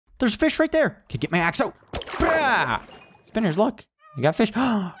there's a fish right there. Okay, get my axe out. Brah! Spinners, look. I got fish.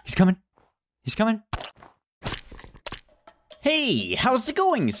 He's coming. He's coming. Hey, how's it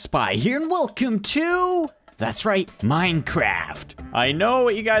going? Spy here and welcome to... That's right, Minecraft. I know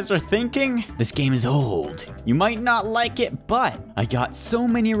what you guys are thinking. This game is old. You might not like it, but I got so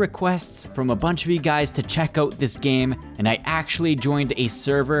many requests from a bunch of you guys to check out this game, and I actually joined a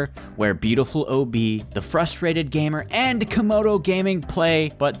server where Beautiful OB, The Frustrated Gamer, and Komodo Gaming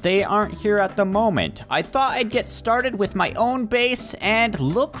play, but they aren't here at the moment. I thought I'd get started with my own base, and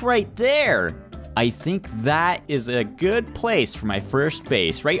look right there. I think that is a good place for my first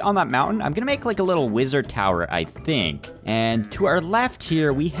base, right on that mountain. I'm gonna make like a little wizard tower, I think. And to our left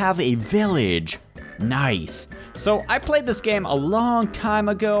here, we have a village. Nice. So I played this game a long time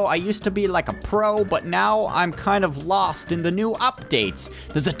ago. I used to be like a pro, but now I'm kind of lost in the new updates.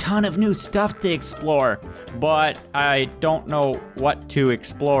 There's a ton of new stuff to explore, but I don't know what to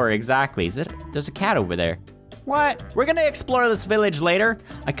explore exactly. There's a cat over there. What? We're gonna explore this village later.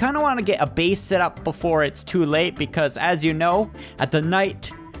 I kind of want to get a base set up before it's too late because, as you know, at the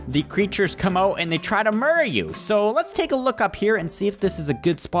night, the creatures come out and they try to murder you. So let's take a look up here and see if this is a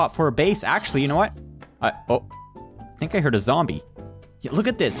good spot for a base. Actually, you know what? I think I heard a zombie. Yeah, look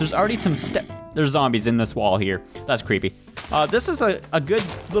at this. There's already some there's zombies in this wall here. That's creepy. This is a good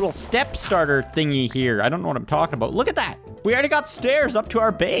little step starter thingy here. I don't know what I'm talking about. Look at that. We already got stairs up to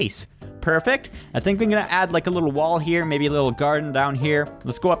our base. Perfect. I think we're gonna add like a little wall here, maybe a little garden down here.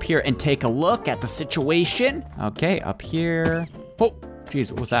 Let's go up here and take a look at the situation. Okay, up here. Oh,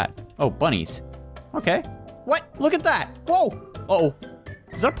 geez, what was that? Oh, bunnies. Okay. What? Look at that. Whoa. Uh-oh.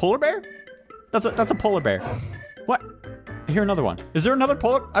 Is that a polar bear? That's a polar bear. What? I hear another one. Is there another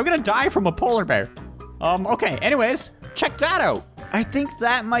polar? I'm gonna die from a polar bear. Okay, anyways, check that out. I think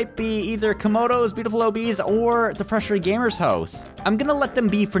that might be either Komodo's, Beautiful OB's, or the Frustrated Gamer's house. I'm gonna let them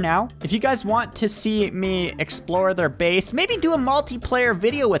be for now. If you guys want to see me explore their base, maybe do a multiplayer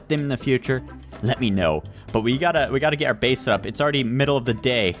video with them in the future, let me know. But we gotta get our base up. It's already middle of the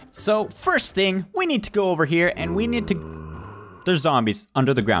day. So first thing, we need to go over here and we need to... There's zombies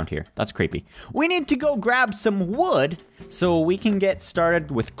under the ground here. That's creepy. We need to go grab some wood so we can get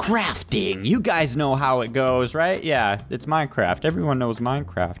started with crafting. You guys know how it goes, right? Yeah, it's Minecraft. Everyone knows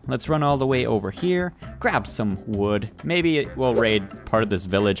Minecraft. Let's run all the way over here, grab some wood. Maybe we'll raid part of this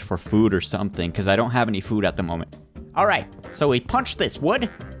village for food or something because I don't have any food at the moment. All right, so we punch this wood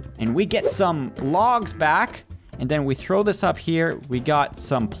and we get some logs back and then we throw this up here. We got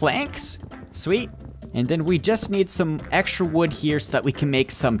some planks. Sweet. And then we just need some extra wood here so that we can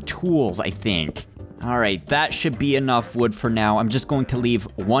make some tools, I think. All right, that should be enough wood for now. I'm just going to leave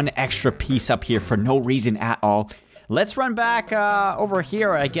one extra piece up here for no reason at all. Let's run back over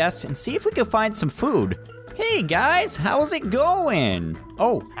here, I guess, and see if we can find some food. Hey guys, how's it going?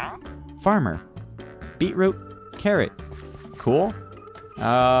 Oh, farmer. Beetroot, carrot. Cool.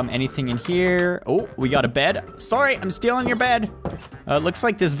 Anything in here? Oh, we got a bed. Sorry, I'm stealing your bed. Looks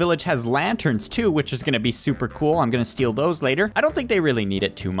like this village has lanterns too, which is gonna be super cool. I'm gonna steal those later. I don't think they really need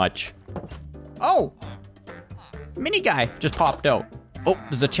it too much. Oh! Mini guy just popped out. Oh,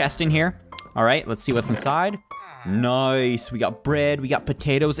 there's a chest in here. All right, let's see what's inside. Nice, we got bread, we got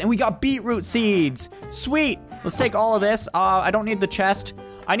potatoes, and we got beetroot seeds. Sweet, let's take all of this. I don't need the chest.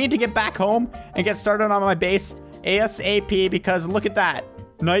 I need to get back home and get started on my base ASAP because look at that.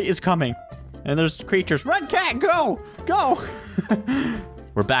 Night is coming. And there's creatures. Run, cat, go! Go!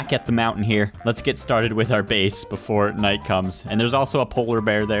 We're back at the mountain here. Let's get started with our base before night comes. And there's also a polar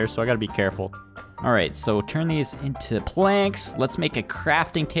bear there, so I gotta be careful. All right, so turn these into planks. Let's make a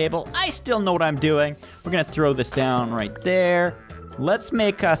crafting table. I still know what I'm doing. We're gonna throw this down right there. Let's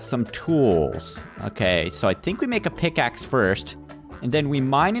make us some tools. Okay, so I think we make a pickaxe first. And then we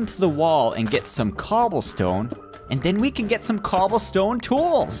mine into the wall and get some cobblestone. And then we can get some cobblestone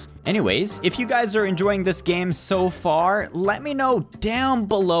tools. Anyways, if you guys are enjoying this game so far, let me know down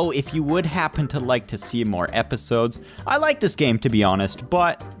below if you would happen to like to see more episodes. I like this game, to be honest,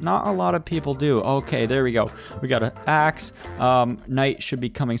 but not a lot of people do. Okay, there we go. We got an axe. Night should be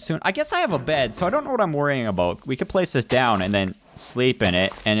coming soon. I guess I have a bed, so I don't know what I'm worrying about. We could place this down and then sleep in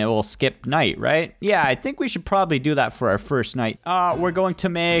it and it will skip night, right? Yeah, I think we should probably do that for our first night. We're going to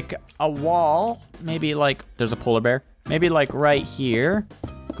make a wall. Maybe like, there's a polar bear. Maybe like right here.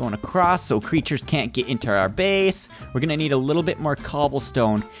 Going across so creatures can't get into our base. We're gonna need a little bit more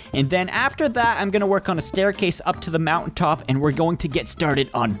cobblestone. And then after that, I'm gonna work on a staircase up to the mountaintop and we're going to get started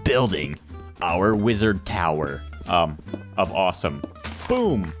on building our wizard tower of awesome.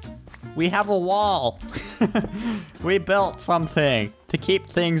 Boom. We have a wall. We built something to keep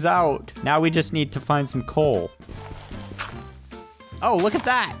things out. Now we just need to find some coal. Oh, look at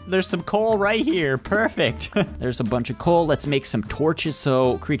that. There's some coal right here. Perfect. There's a bunch of coal. Let's make some torches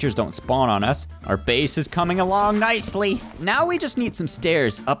so creatures don't spawn on us. Our base is coming along nicely. Now we just need some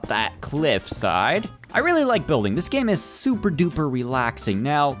stairs up that cliff side. I really like building. This game is super duper relaxing.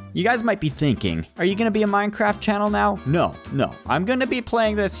 Now, you guys might be thinking, are you gonna be a Minecraft channel now? No. I'm gonna be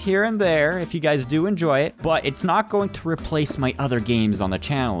playing this here and there if you guys do enjoy it, but it's not going to replace my other games on the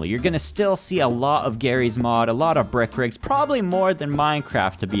channel. You're gonna still see a lot of Gary's Mod, a lot of brick rigs, probably more than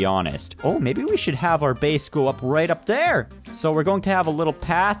Minecraft, to be honest. Oh, maybe we should have our base go up right up there. So we're going to have a little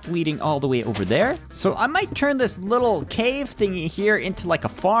path leading all the way over there. So I might turn this little cave thingy here into like a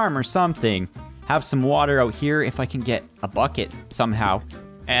farm or something. Have some water out here if I can get a bucket somehow.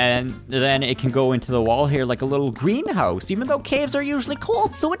 And then it can go into the wall here like a little greenhouse, even though caves are usually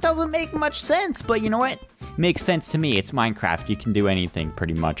cold, so it doesn't make much sense. But you know what? Makes sense to me. It's Minecraft. You can do anything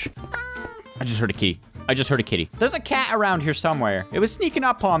pretty much. I just heard a kitty. There's a cat around here somewhere. It was sneaking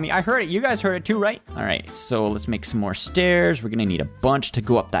up on me. I heard it. You guys heard it too, right? All right, so let's make some more stairs. We're gonna need a bunch to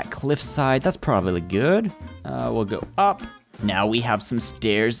go up that cliffside. That's probably good. We'll go up. Now we have some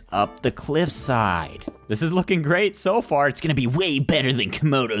stairs up the cliffside. This is looking great so far. It's gonna be way better than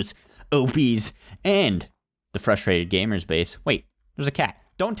Komodo's, OP's, and the Frustrated Gamer's base. Wait, there's a cat.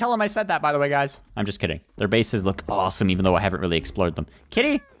 Don't tell him I said that, by the way, guys. I'm just kidding. Their bases look awesome, even though I haven't really explored them.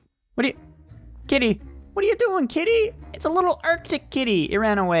 Kitty? Kitty, what are you doing, kitty? It's a little Arctic kitty. It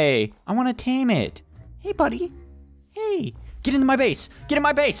ran away. I wanna tame it. Hey, buddy. Hey, get into my base. Get in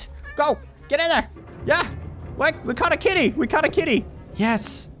my base. Go, get in there. Yeah. What? We caught a kitty.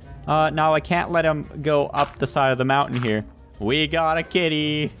 Yes. Now I can't let him go up the side of the mountain here. We got a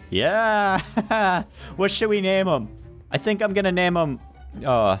kitty. Yeah. What should we name him? I think I'm gonna name him,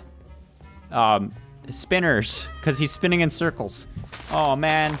 Spinners, because he's spinning in circles. Oh,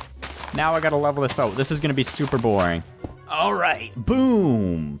 man. Now I gotta level this out. This is gonna be super boring. All right,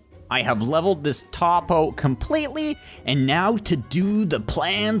 boom. I have leveled this top out completely, and now to do the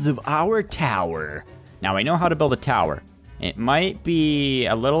plans of our tower. Now I know how to build a tower. It might be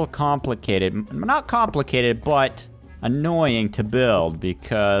a little complicated. Not complicated, but annoying to build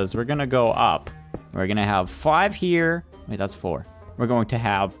because we're gonna go up. We're gonna have 5 here. Wait, that's 4. We're going to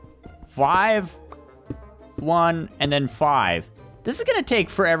have 5, 1, and then 5. This is gonna take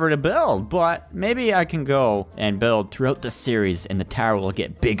forever to build, but maybe I can go and build throughout the series and the tower will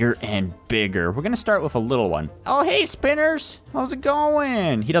get bigger and bigger. We're gonna start with a little one. Oh, hey, Spinners. How's it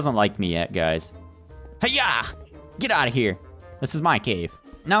going? He doesn't like me yet, guys. Hi-ya! Get out of here. This is my cave.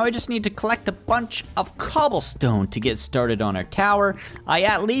 Now I just need to collect a bunch of cobblestone to get started on our tower. I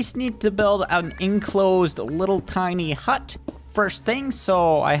at least need to build an enclosed little tiny hut first thing,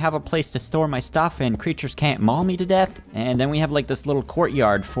 so I have a place to store my stuff and creatures can't maul me to death. And then we have like this little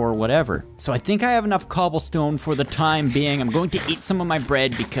courtyard for whatever. So I think I have enough cobblestone for the time being. I'm going to eat some of my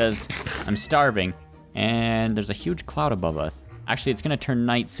bread because I'm starving. And there's a huge cloud above us. Actually, it's gonna turn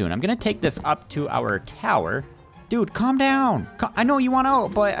night soon. I'm gonna take this up to our tower. Dude, calm down. I know you want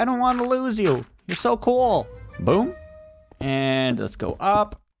out, but I don't want to lose you. You're so cool. Boom. And let's go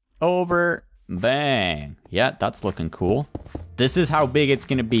up, over, bang. Yeah, that's looking cool. This is how big it's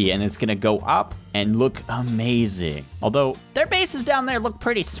gonna be, and it's gonna go up and look amazing. Although, their bases down there look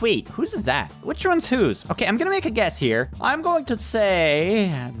pretty sweet. Whose is that? Which one's whose? Okay, I'm gonna make a guess here. I'm going to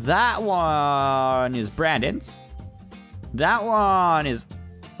say that one is Brandon's. That one is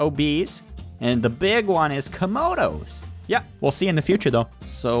OB's, and the big one is Komodo's. Yeah, we'll see in the future though.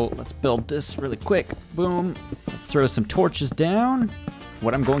 So let's build this really quick. Boom, let's throw some torches down.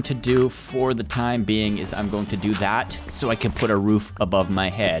 What I'm going to do for the time being is I'm going to do that so I can put a roof above my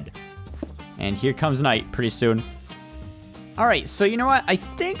head. And here comes night pretty soon. All right, so you know what? I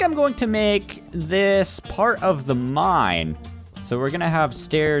think I'm going to make this part of the mine. So we're gonna have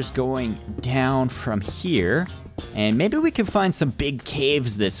stairs going down from here. And maybe we can find some big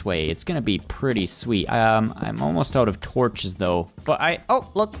caves this way. It's gonna be pretty sweet. I'm almost out of torches though. But oh,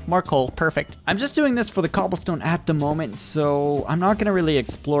 look, more coal, perfect. I'm just doing this for the cobblestone at the moment, so I'm not gonna really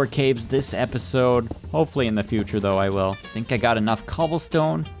explore caves this episode. Hopefully in the future though, I will. Think I got enough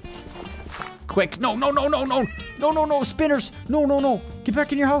cobblestone. Quick, no, Spinners, no. Get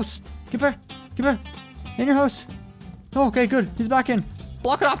back in your house. Get back, in your house. Oh, okay, good, he's back in.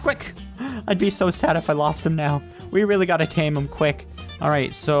 Block it off, quick. I'd be so sad if I lost him now. We really gotta tame him quick. All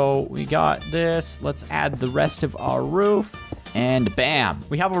right, so we got this. Let's add the rest of our roof. And bam,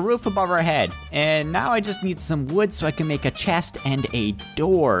 we have a roof above our head. And now I just need some wood so I can make a chest and a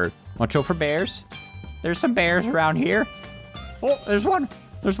door. Watch out for bears. There's some bears around here. Oh, there's one.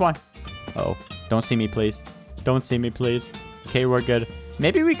 Oh, don't see me, please. Don't see me, please. Okay, we're good.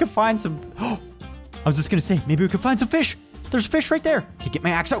 Maybe we could find some, I was just gonna say, maybe we could find some fish. there's fish right there. Okay, get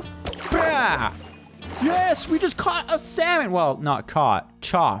my axe out. Bah! Yes, we just caught a salmon. Well, not caught,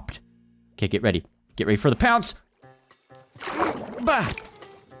 chopped. Okay, get ready. Get ready for the pounce. Bah!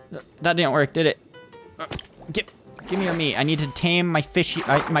 That didn't work, did it? Give me your meat. I need to tame my fishy,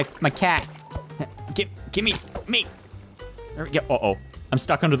 my cat. Give me meat. There we go. Uh-oh. I'm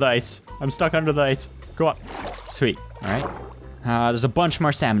stuck under the ice. I'm stuck under the ice. Go up. Sweet. All right. There's a bunch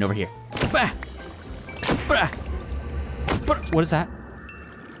more salmon over here. Bah! Bah! What is that?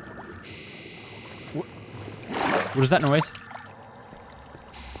 What is that noise?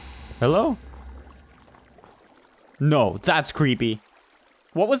 Hello? No, that's creepy.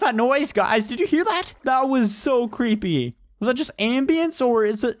 What was that noise, guys? Did you hear that? That was so creepy. Was that just ambience, or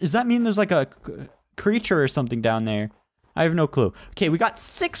does that mean there's like a creature or something down there? I have no clue. Okay, we got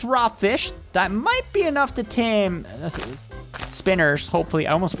 6 raw fish. That might be enough to tame Spinners, hopefully.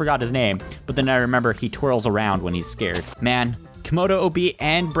 I almost forgot his name, but then I remember he twirls around when he's scared. Man, Komodo, OB,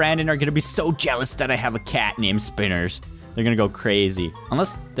 and Brandon are gonna be so jealous that I have a cat named Spinners. They're gonna go crazy.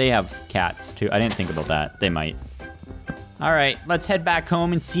 Unless they have cats too. I didn't think about that. They might. All right, let's head back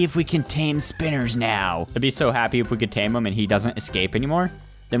home and see if we can tame Spinners now. I'd be so happy if we could tame him and he doesn't escape anymore.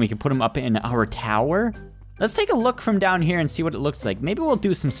 Then we can put him up in our tower. Let's take a look from down here and see what it looks like. Maybe we'll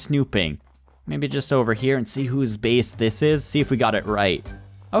do some snooping. Maybe just over here and see whose base this is. See if we got it right.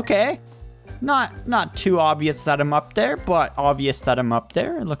 Okay. Not too obvious that I'm up there, but obvious that I'm up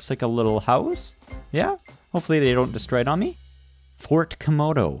there. It looks like a little house. Yeah. Hopefully they don't destroy it on me. Fort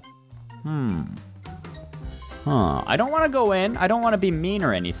Komodo. I don't want to go in. I don't want to be mean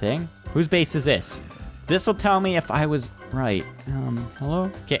or anything. Whose base is this? This will tell me if I was right.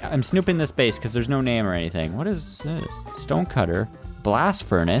 Hello? Okay, I'm snooping this base because there's no name or anything. What is this? Stonecutter. Blast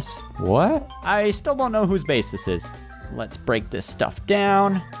furnace. What? I still don't know whose base this is. Let's break this stuff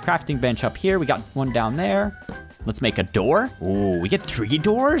down. Crafting bench up here. We got one down there. Let's make a door. Ooh, we get 3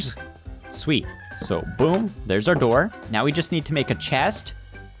 doors? Sweet. So, boom. There's our door. Now we just need to make a chest.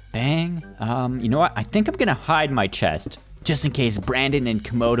 Bang. You know what? I think I'm gonna hide my chest. Just in case Brandon and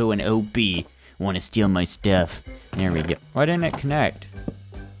Komodo and OB want to steal my stuff. There we go. Why didn't it connect?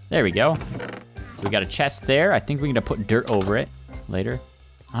 There we go. So we got a chest there. I think we're gonna put dirt over it later.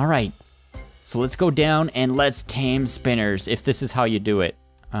 All right. So let's go down and let's tame Spinners, if this is how you do it.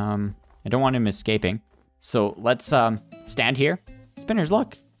 I don't want him escaping. So let's stand here. Spinners,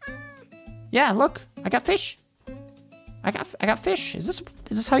 look. Yeah, look. I got fish. I got fish. Is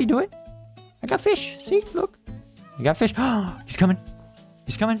this how you do it? I got fish. See, look. I got fish. Oh, he's coming.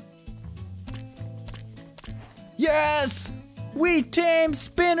 He's coming. Yes! We tamed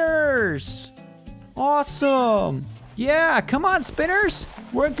Spinners! Awesome! Yeah, come on, Spinners!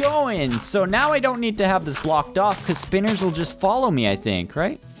 We're going. So now I don't need to have this blocked off because Spinners will just follow me, I think,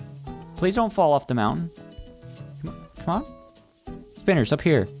 right? Please don't fall off the mountain. Come on. Spinners, up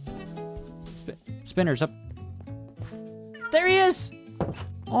here. Spinners, up. There he is!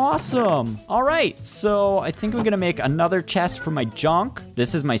 Awesome. All right, so I think we're gonna make another chest for my junk.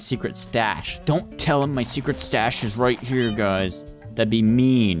 This is my secret stash. Don't tell him my secret stash is right here, guys. That'd be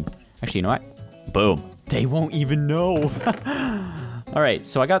mean. Actually, you know what? Boom. They won't even know. All right,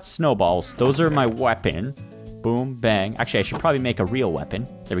 so I got snowballs. Those are my weapon. Boom, bang. Actually, I should probably make a real weapon.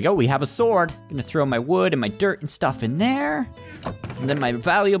 There we go, we have a sword. Gonna throw my wood and my dirt and stuff in there. And then my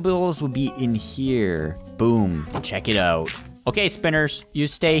valuables will be in here. Boom, check it out. Okay, Spinners, you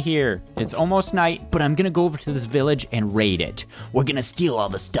stay here. It's almost night, but I'm gonna go over to this village and raid it. We're gonna steal all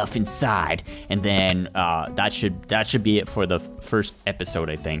the stuff inside, and then that should be it for the first episode,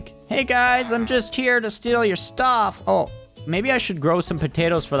 I think. Hey guys, I'm just here to steal your stuff. Oh, maybe I should grow some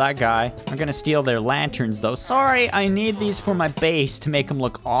potatoes for that guy. I'm gonna steal their lanterns though. Sorry, I need these for my base to make them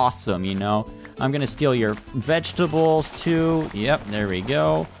look awesome, you know? I'm gonna steal your vegetables too. Yep, there we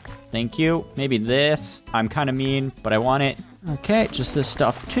go. Thank you. Maybe this. I'm kind of mean, but I want it. Okay, just this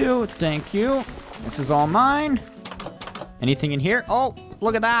stuff too. Thank you. This is all mine. Anything in here? Oh,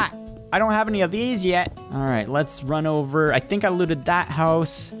 look at that. I don't have any of these yet. All right, let's run over. I think I looted that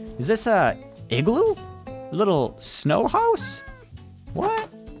house. Is this a igloo? A little snow house? What?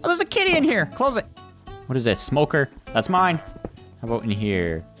 Oh, there's a kitty in here. Close it. What is this? Smoker? That's mine. How about in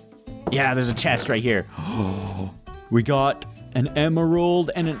here? Yeah, there's a chest right here. We got an emerald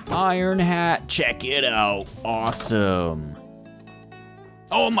and an iron hat. Check it out. Awesome.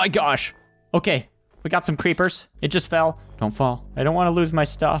 Oh my gosh. Okay, we got some creepers. It just fell. Don't fall. I don't want to lose my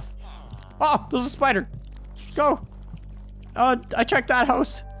stuff. Oh, there's a spider. Go. I checked that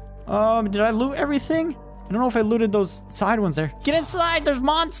house. Did I loot everything? I don't know if I looted those side ones there. Get inside, there's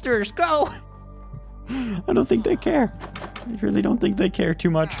monsters, go. I don't think they care. I really don't think they care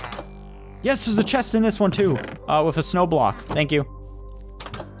too much. Yes, there's a chest in this one too. With a snow block. Thank you.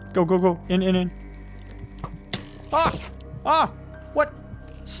 Go, go, go. In. Ah! Ah! What?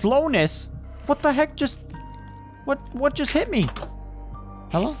 Slowness? What the heck just... What just hit me?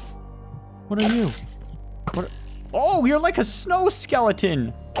 Hello? What are you? What? Oh, you're like a snow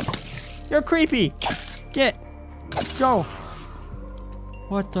skeleton. You're creepy. Get. Go.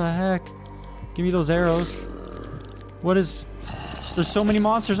 What the heck? Give me those arrows. What is... There's so many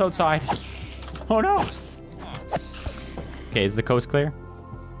monsters outside. Oh no. Okay, is the coast clear?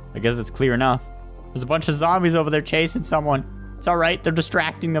 I guess it's clear enough. There's a bunch of zombies over there chasing someone. It's alright, they're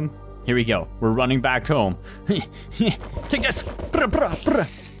distracting them. Here we go. We're running back home. Take this.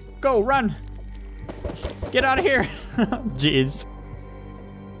 Go, run. Get out of here. Jeez.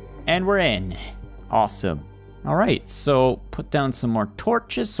 And we're in. Awesome. Alright, so put down some more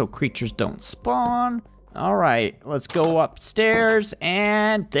torches so creatures don't spawn. Alright, let's go upstairs,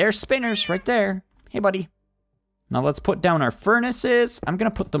 and there's spinners right there. Hey, buddy. Now let's put down our furnaces. I'm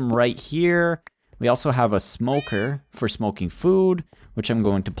gonna put them right here. We also have a smoker for smoking food, which I'm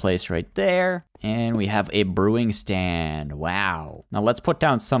going to place right there. And we have a brewing stand. Wow. Now let's put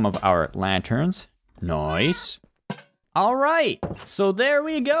down some of our lanterns. Nice. All right, so there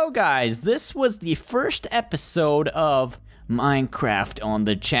we go, guys. This was the first episode of Minecraft on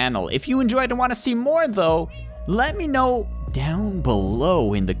the channel. If you enjoyed and want to see more, though, let me know down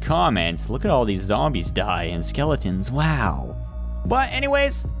below in the comments. Look at all these zombies die and skeletons. Wow. But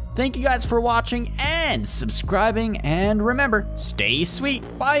anyways, thank you guys for watching and subscribing. And remember, stay sweet.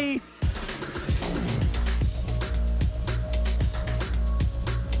 Bye.